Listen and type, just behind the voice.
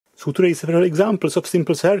So today several examples of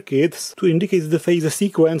simple circuits to indicate the phase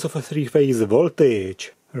sequence of a three-phase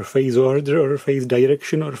voltage, or phase order, or phase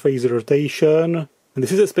direction, or phase rotation. And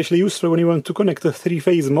this is especially useful when you want to connect a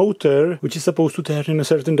three-phase motor, which is supposed to turn in a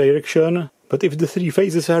certain direction. But if the three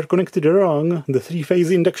phases are connected wrong, the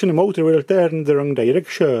three-phase induction motor will turn the wrong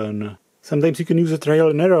direction. Sometimes you can use a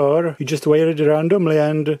trial and error. You just wire it randomly,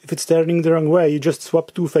 and if it's turning the wrong way, you just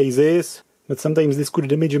swap two phases. But sometimes this could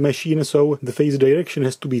damage a machine, so the phase direction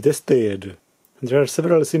has to be tested. And there are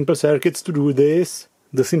several simple circuits to do this.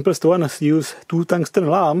 The simplest one is use two tungsten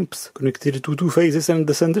lamps connected to two phases, and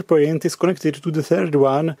the center point is connected to the third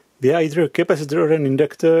one via either a capacitor or an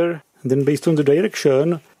inductor. And then based on the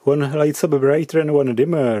direction, one lights up brighter and one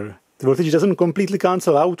dimmer. The voltage doesn't completely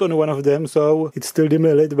cancel out on one of them, so it's still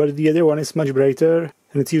dimly lit, but the other one is much brighter.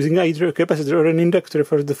 And it's using either a capacitor or an inductor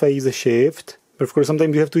for the phase shift. But of course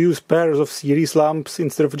sometimes you have to use pairs of series lamps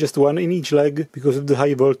instead of just one in each leg because of the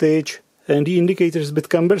high voltage. And the indicator is a bit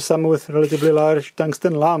cumbersome with relatively large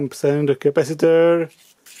tungsten lamps and a capacitor,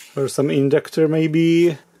 or some inductor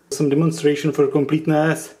maybe. Some demonstration for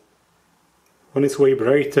completeness. One is way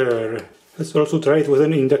brighter. Let's also try it with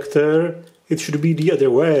an inductor. It should be the other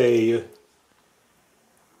way.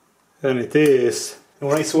 And it is. And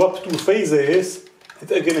when I swap two phases, it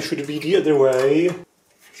again should be the other way.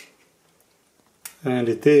 And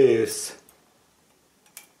it is.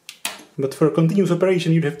 But for continuous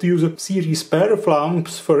operation you'd have to use a series pair of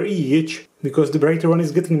lamps for each, because the brighter one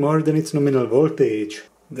is getting more than its nominal voltage.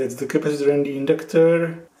 That's the capacitor and the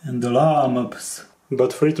inductor, and the lamps.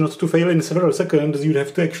 But for it not to fail in several seconds, you'd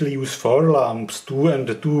have to actually use 4 lamps, 2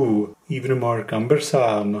 and 2, even more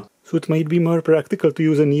cumbersome. So it might be more practical to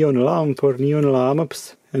use a neon lamp or neon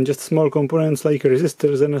lamps, and just small components like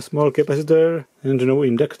resistors and a small capacitor, and no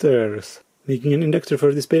inductors. Making an inductor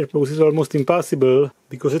for this purpose is almost impossible,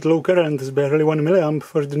 because at low current is barely 1 milliamp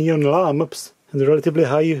for the neon lamps, and a relatively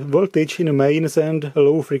high voltage in the mains and a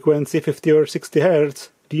low frequency 50 or 60 Hz,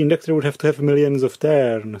 the inductor would have to have millions of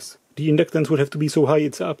turns. The inductance would have to be so high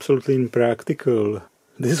it's absolutely impractical.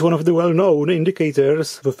 This is one of the well-known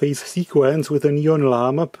indicators of a phase sequence with a neon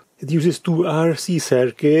lamp. It uses two RC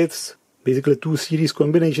circuits, basically two series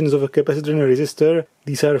combinations of a capacitor and a resistor.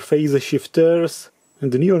 These are phase shifters.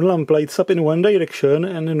 And the neon lamp lights up in one direction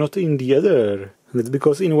and not in the other. And it's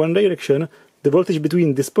because in one direction the voltage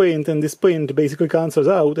between this point and this point basically cancels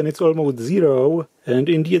out and it's almost zero. And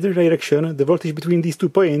in the other direction the voltage between these 2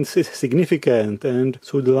 points is significant, and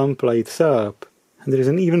so the lamp lights up. And there is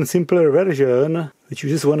an even simpler version which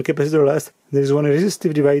uses one capacitor less. There is one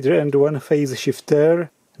resistive divider and one phase shifter.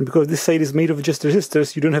 And because this side is made of just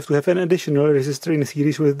resistors, you don't have to have an additional resistor in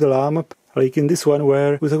series with the lamp, like in this one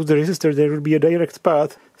where without the resistor there would be a direct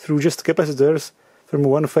path through just capacitors from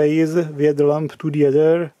one phase via the lamp to the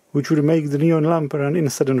other, which would make the neon lamp run in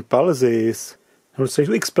sudden pulses. I will try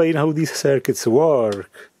to explain how these circuits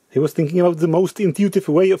work. I was thinking about the most intuitive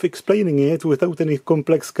way of explaining it without any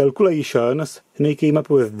complex calculations, and I came up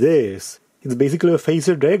with this. It's basically a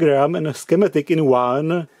phasor diagram and a schematic in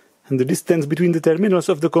one, and the distance between the terminals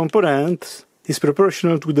of the components is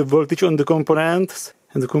proportional to the voltage on the components,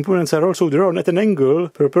 and the components are also drawn at an angle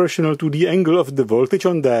proportional to the angle of the voltage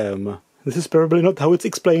on them. This is probably not how it's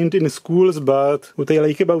explained in schools, but what I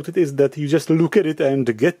like about it is that you just look at it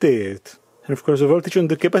and get it. And of course the voltage on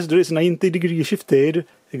the capacitor is 90 degrees shifted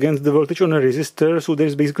against the voltage on a resistor, so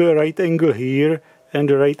there's basically a right angle here and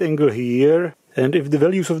a right angle here. And if the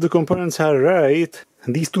values of the components are right,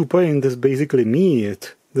 these 2 points basically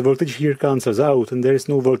meet. The voltage here cancels out and there is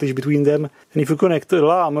no voltage between them, and if you connect a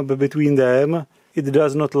lamp between them, it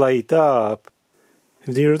does not light up.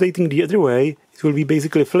 If they are rotating the other way, it will be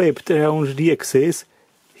basically flipped around the axis.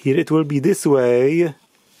 Here it will be this way,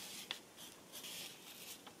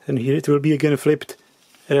 and here it will be again flipped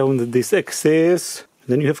around this axis.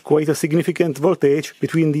 Then you have quite a significant voltage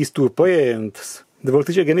between these 2 points. The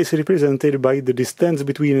voltage again is represented by the distance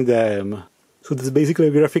between them. So that's basically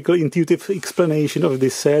a graphical intuitive explanation of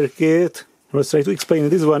this circuit. Let's try to explain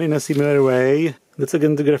this one in a similar way. That's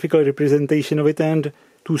again the graphical representation of it, and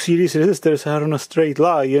 2 series resistors are on a straight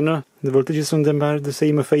line. The voltages on them are the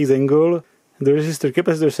same phase angle. The resistor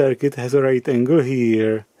capacitor circuit has a right angle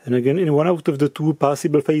here. And again, in one out of the 2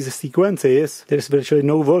 possible phase sequences, there is virtually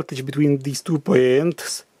no voltage between these 2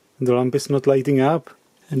 points. The lamp is not lighting up.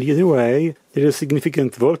 And the other way, there is a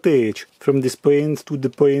significant voltage from this point to the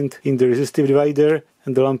point in the resistive divider,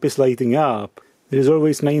 and the lamp is lighting up. There is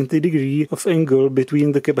always 90 degrees of angle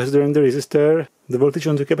between the capacitor and the resistor. The voltage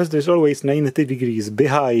on the capacitor is always 90 degrees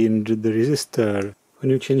behind the resistor.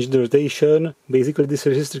 When you change the rotation, basically this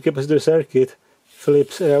resistor-capacitor circuit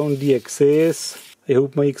flips around the axis. I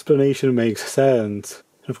hope my explanation makes sense.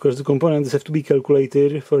 Of course, the components have to be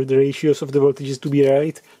calculated for the ratios of the voltages to be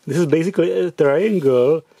right. This is basically a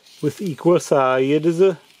triangle with equal sides,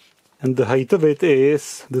 and the height of it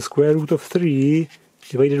is the square root of 3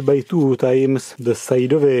 divided by 2 times the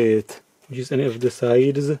side of it, which is any of the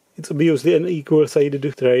sides. It's obviously an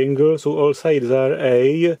equal-sided triangle, so all sides are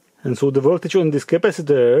A. And so the voltage on this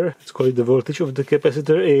capacitor, let's call it the voltage of the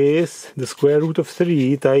capacitor, is the square root of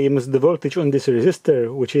 3 times the voltage on this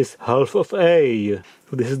resistor, which is half of A.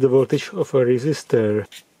 So this is the voltage of a resistor.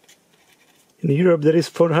 In Europe there is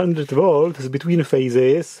 400 volts between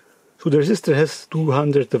phases, so the resistor has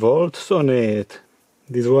 200 volts on it.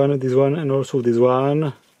 This one, and also this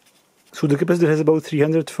one. So the capacitor has about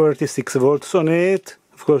 346 volts on it.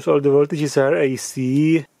 Of course all the voltages are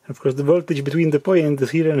AC. Of course, the voltage between the points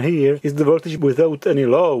here and here is the voltage without any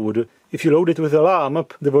load. If you load it with a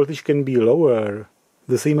lamp, the voltage can be lower.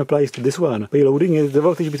 The same applies to this one. By loading it, the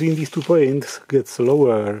voltage between these 2 points gets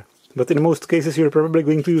lower. But in most cases, you're probably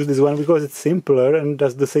going to use this one because it's simpler and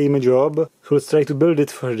does the same job. So let's try to build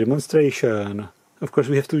it for demonstration. Of course,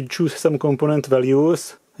 we have to choose some component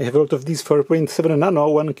values. I have a lot of these 4.7 nano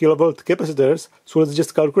 1 kilovolt capacitors, so let's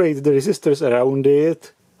just calculate the resistors around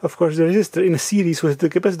it. Of course, the resistor in series with the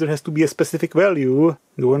capacitor has to be a specific value.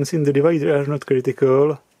 The ones in the divider are not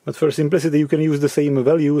critical. But for simplicity, you can use the same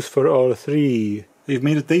values for all 3. I've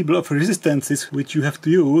made a table of resistances which you have to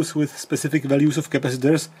use with specific values of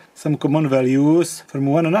capacitors, some common values, from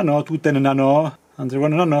 1 nano to 10 nano. Under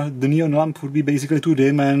 1 nano, the neon lamp would be basically too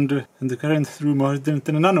dim, and the current through more than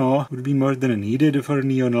 10 nano would be more than needed for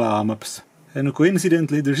neon lamps. And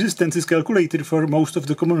coincidentally, the resistances calculated for most of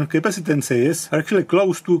the common capacitances are actually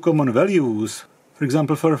close to common values. For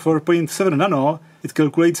example, for 4.7 nano, it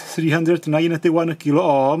calculates 391 kilo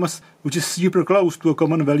ohms, which is super close to a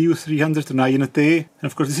common value 390. And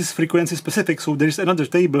of course, this is frequency specific, so there is another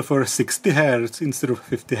table for 60 Hz instead of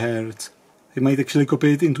 50 Hz. I might actually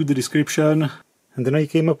copy it into the description. And then I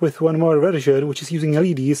came up with one more version, which is using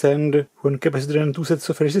LEDs and 1 capacitor and 2 sets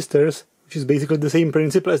of resistors, which is basically the same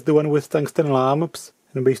principle as the one with tungsten lamps.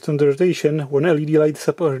 And based on the rotation, one LED lights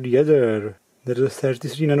up or the other. There is a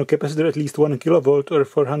 33 nano capacitor at least 1 kilovolt or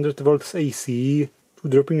 400 volts AC, 2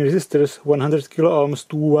 dropping resistors 100 kilo ohms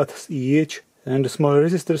 2 watts each, and small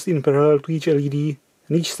resistors in parallel to each LED.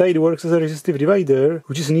 And each side works as a resistive divider,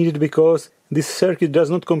 which is needed because this circuit does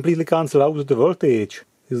not completely cancel out the voltage.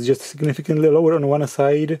 It's just significantly lower on one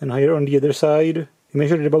side and higher on the other side. We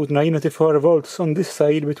measured about 94 volts on this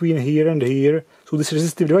side between here and here, so this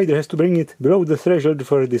resistive divider has to bring it below the threshold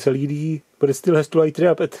for this LED, but it still has to light it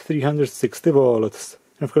up at 360 volts.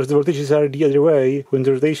 And of course the voltages are the other way, when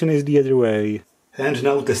the rotation is the other way. And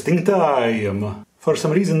now testing time! For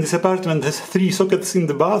some reason this apartment has 3 sockets in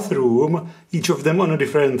the bathroom, each of them on a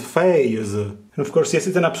different phase. And of course, yes,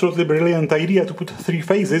 it's an absolutely brilliant idea to put 3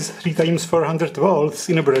 phases, 3 times 400 volts,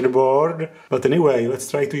 in a breadboard. But anyway,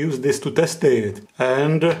 let's try to use this to test it.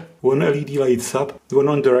 And one LED lights up, the one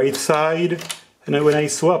on the right side, and when I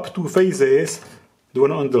swap 2 phases, the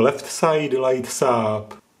one on the left side lights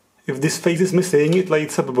up. If this phase is missing, it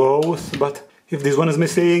lights up both, but if this one is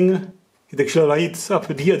missing, it actually lights up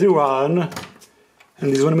the other one.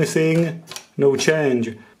 And this one missing, no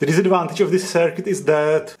change. The disadvantage of this circuit is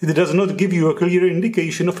that it does not give you a clear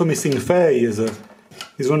indication of a missing phase.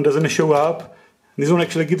 This one doesn't show up. This one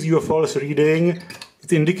actually gives you a false reading.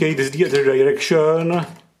 It indicates the other direction.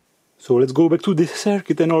 So let's go back to this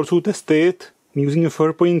circuit and also test it. I'm using a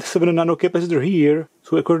 4.7 nano capacitor here.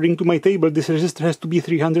 So according to my table, this resistor has to be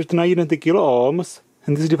 390 kilo ohms.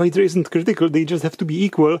 And this divider isn't critical, they just have to be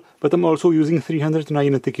equal, but I'm also using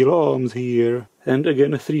 390 kilo ohms here. And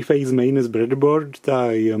again, a 3-phase main is breadboard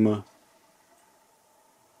time.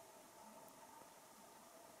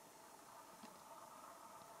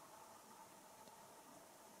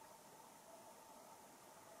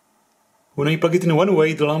 When I plug it in one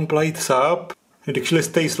way, the lamp lights up. It actually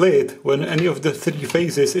stays lit when any of the 3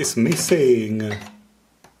 phases is missing.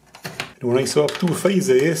 And when I swap 2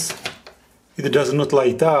 phases, it does not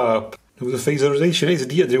light up. The phase rotation is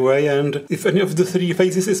the other way, and if any of the 3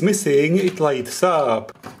 phases is missing, it lights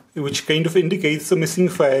up, which kind of indicates a missing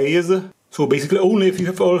phase. So basically only if you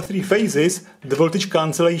have all 3 phases, the voltage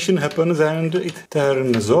cancellation happens and it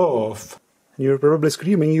turns off. You're probably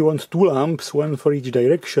screaming you want 2 lamps, one for each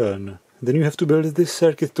direction. Then you have to build this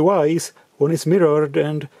circuit twice, one is mirrored,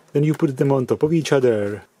 and then you put them on top of each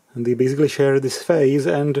other. And they basically share this phase,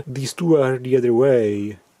 and these 2 are the other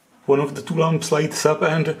way. One of the 2 lamps lights up,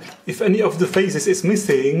 and if any of the phases is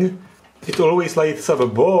missing, it always lights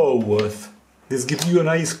up both. This gives you a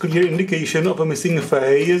nice clear indication of a missing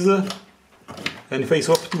phase. And if I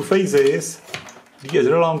swap 2 phases, the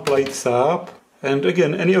other lamp lights up, And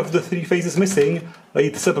again, any of the three phases missing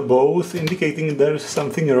lights up both, indicating there's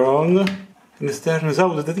something wrong. And it turns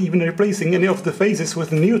out that even replacing any of the phases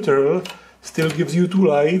with neutral still gives you two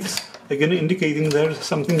lights, again indicating there's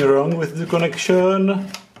something wrong with the connection.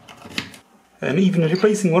 And even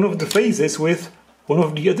replacing one of the phases with one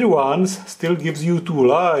of the other ones still gives you two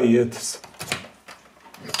lights.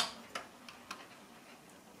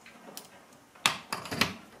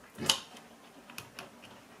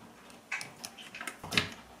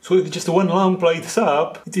 So if just one lamp lights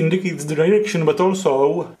up, it indicates the direction, but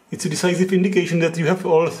also it's a decisive indication that you have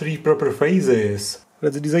all three proper phases.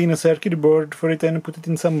 Let's design a circuit board for it and put it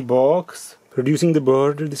in some box. Producing the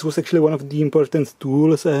board, this was actually one of the important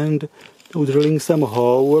tools, and drilling some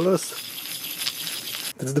holes.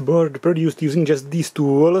 That's the board produced using just these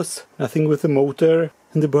tools, nothing with a motor.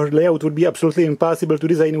 And the board layout would be absolutely impossible to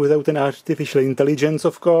design without an artificial intelligence,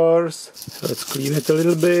 of course. So let's clean it a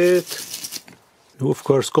little bit. Now, of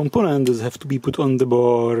course, components have to be put on the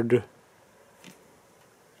board.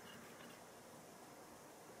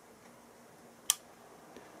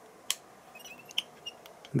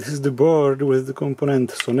 This is the board with the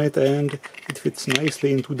components on it, and it fits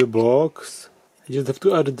nicely into the box. I just have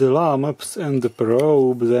to add the lamps and the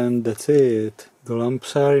probes, and that's it. The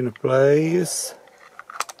lamps are in place.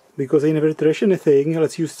 Because I never trash anything,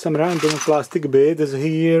 let's use some random plastic bits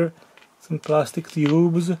here, some plastic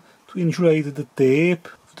tubes to insulate the tape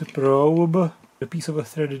of the probe, a piece of a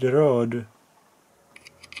threaded rod.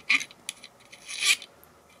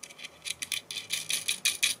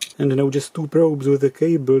 And now just two probes with a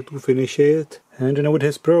cable to finish it. And now it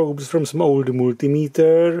has probes from some old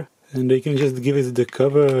multimeter, and I can just give it the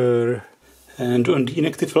cover. And on the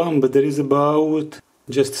inactive lamp there is about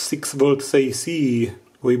just 6 volts AC,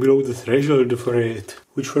 way below the threshold for it,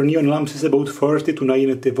 which for neon lamps is about 40 to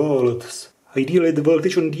 90 volts. Ideally the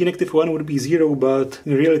voltage on the inactive one would be 0, but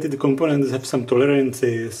in reality the components have some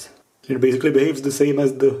tolerances. It basically behaves the same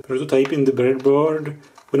as the prototype in the breadboard.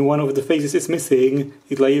 When one of the phases is missing,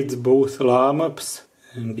 it lights both lamps,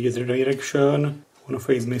 and the other direction. One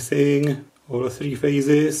phase missing, all three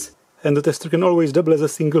phases. And the tester can always double as a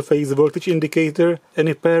single phase voltage indicator.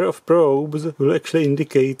 Any pair of probes will actually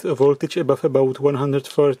indicate a voltage above about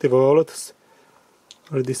 140 volts.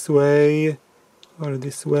 Or this way, or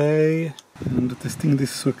this way. And testing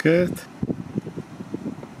this socket.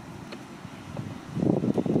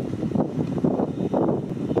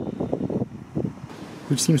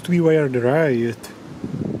 Which seems to be wired right.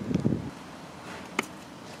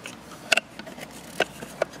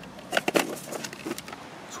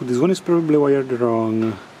 So this one is probably wired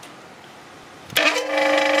wrong.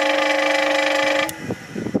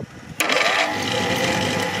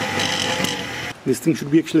 This thing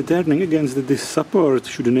should be actually turning against this support,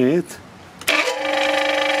 shouldn't it?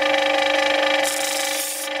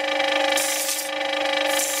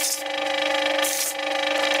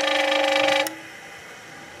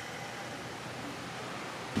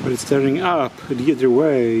 But it's turning up the other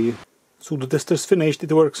way. So the tester's finished,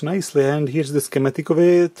 it works nicely, and here's the schematic of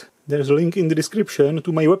it. There's a link in the description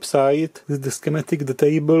to my website with the schematic, the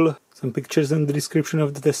table, some pictures and the description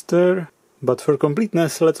of the tester. But for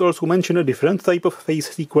completeness, let's also mention a different type of phase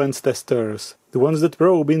sequence testers. The ones that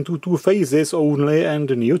probe into two phases only and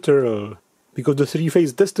neutral. Because the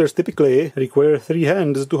three-phase testers typically require 3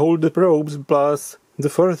 hands to hold the probes, plus the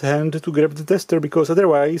 4th hand to grab the tester, because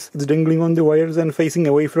otherwise it's dangling on the wires and facing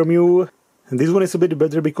away from you. And this one is a bit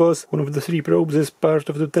better because one of the 3 probes is part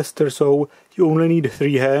of the tester, so you only need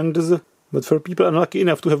 3 hands. But for people unlucky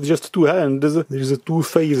enough to have just 2 hands, there is a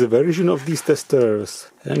 2-phase version of these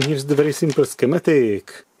testers. And here's the very simple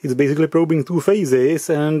schematic. It's basically probing 2 phases,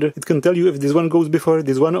 and it can tell you if this one goes before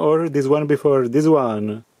this one or this one before this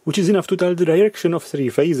one. Which is enough to tell the direction of 3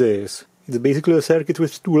 phases. It's basically a circuit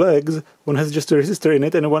with 2 legs. One has just a resistor in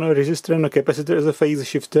it, and one resistor and a capacitor as a phase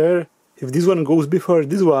shifter. If this one goes before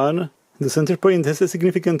this one, the center point has a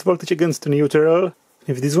significant voltage against neutral.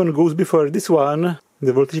 If this one goes before this one,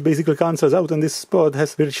 the voltage basically cancels out, and this spot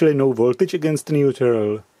has virtually no voltage against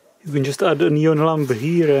neutral. You can just add a neon lamp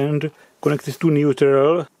here and connect it to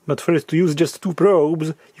neutral, but for it to use just 2 probes,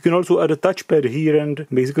 you can also add a touchpad here and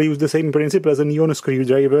basically use the same principle as a neon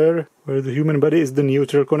screwdriver, where the human body is the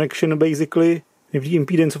neutral connection basically. If the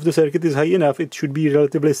impedance of the circuit is high enough, it should be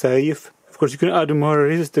relatively safe. Of course, you can add more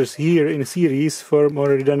resistors here in series for more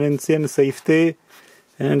redundancy and safety.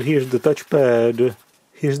 And here's the touchpad.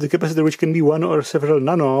 Here's the capacitor, which can be 1 or several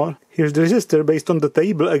nano. Here's the resistor based on the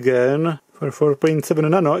table again. For 4.7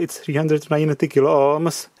 nano, it's 390 kilo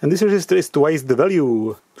ohms. And this resistor is twice the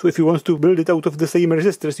value. So if you want to build it out of the same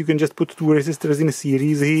resistors, you can just put 2 resistors in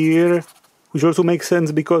series here. which also makes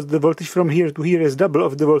sense because the voltage from here to here is double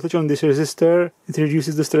of the voltage on this resistor. It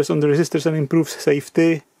reduces the stress on the resistors and improves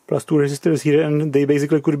safety. Plus 2 resistors here, and they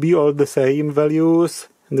basically could be all the same values.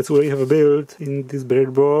 And that's what I have built in this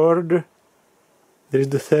breadboard. There is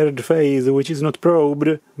the third phase, which is not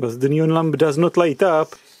probed, but the neon lamp does not light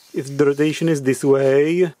up if the rotation is this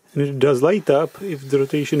way, and it does light up if the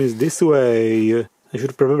rotation is this way. I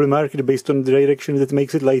should probably mark it based on the direction that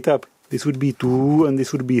makes it light up. This would be 2, and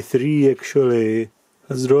this would be 3 actually.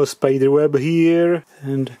 Let's draw a spider web here,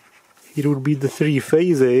 and here would be the 3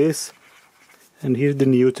 phases, and here's the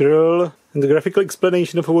neutral. And the graphical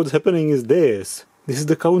explanation of what's happening is this. This is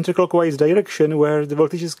the counterclockwise direction where the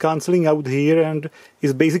voltage is cancelling out here and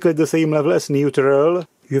is basically at the same level as neutral.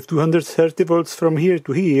 You have 230 volts from here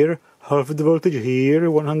to here, half the voltage here,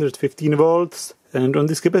 115 volts, and on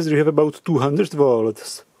this capacitor you have about 200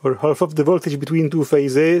 volts, or half of the voltage between 2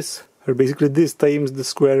 phases, or basically this times the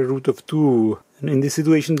square root of 2. And in this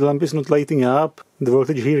situation the lamp is not lighting up, the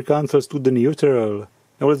voltage here cancels to the neutral.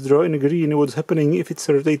 Now let's draw in green what's happening if it's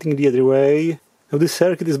rotating the other way. Now this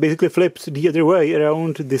circuit is basically flipped the other way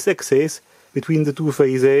around this axis between the 2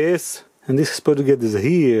 phases, and this spot gets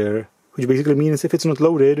here, which basically means if it's not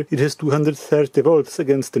loaded, it has 230 volts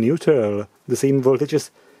against the neutral, the same voltage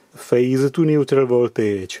as phase to neutral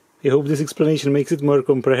voltage. I hope this explanation makes it more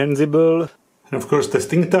comprehensible. And of course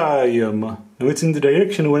testing time. Now it's in the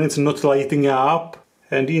direction when it's not lighting up,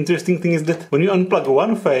 and the interesting thing is that when you unplug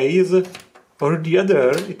one phase or the other,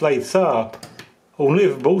 it lights up. Only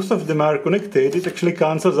if both of them are connected, it actually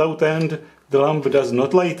cancels out and the lamp does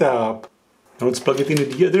not light up. Now let's plug it in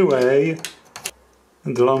the other way,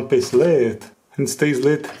 and the lamp is lit, and stays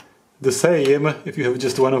lit the same if you have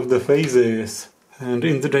just one of the phases. And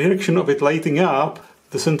in the direction of it lighting up,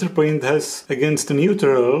 the center point has against the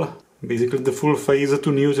neutral, basically the full phase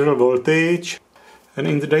to neutral voltage, and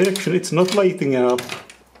in the direction it's not lighting up,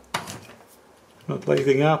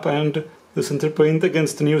 and the center point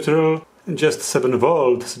against the neutral, just 7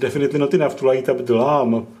 volts, definitely not enough to light up the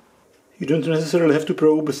lamp. You don't necessarily have to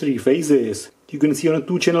probe 3 phases. You can see on a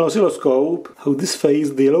 2-channel oscilloscope how this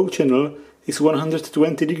phase, the yellow channel, is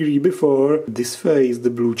 120 degrees before this phase,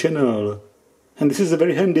 the blue channel. And this is a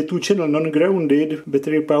very handy 2-channel non-grounded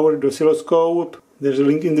battery-powered oscilloscope. There's a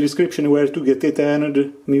link in the description where to get it, and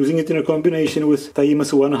I'm using it in a combination with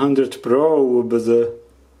times 100 probes.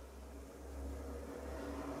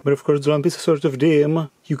 But of course the lamp is sort of dim.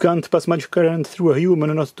 You can't pass much current through a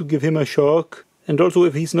human not to give him a shock. And also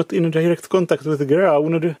if he's not in direct contact with the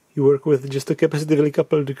ground, you work with just a capacitively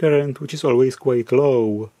coupled current, which is always quite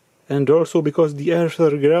low. And also because the earth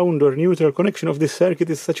or ground or neutral connection of this circuit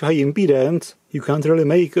is such high impedance, you can't really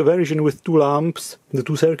make a version with 2 lamps. The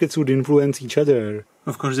 2 circuits would influence each other.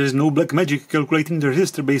 Of course there is no black magic calculating the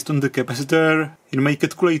resistor based on the capacitor. In my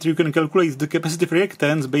calculator you can calculate the capacitive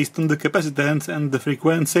reactance based on the capacitance and the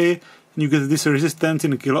frequency, and you get this resistance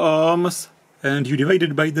in kiloohms. And you divide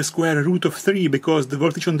it by the square root of 3 because the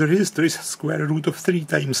voltage on the resistor is square root of 3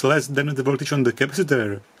 times less than the voltage on the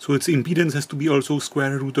capacitor. So its impedance has to be also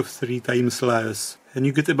square root of 3 times less. And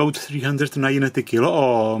you get about 390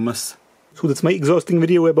 kiloohms. So that's my exhausting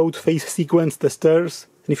video about phase sequence testers.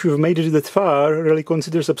 And if you've made it that far, really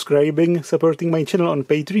consider subscribing, supporting my channel on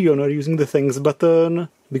Patreon or using the thanks button,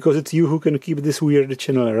 because it's you who can keep this weird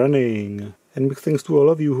channel running. And big thanks to all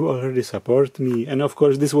of you who already support me. And of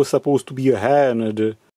course this was supposed to be a hand.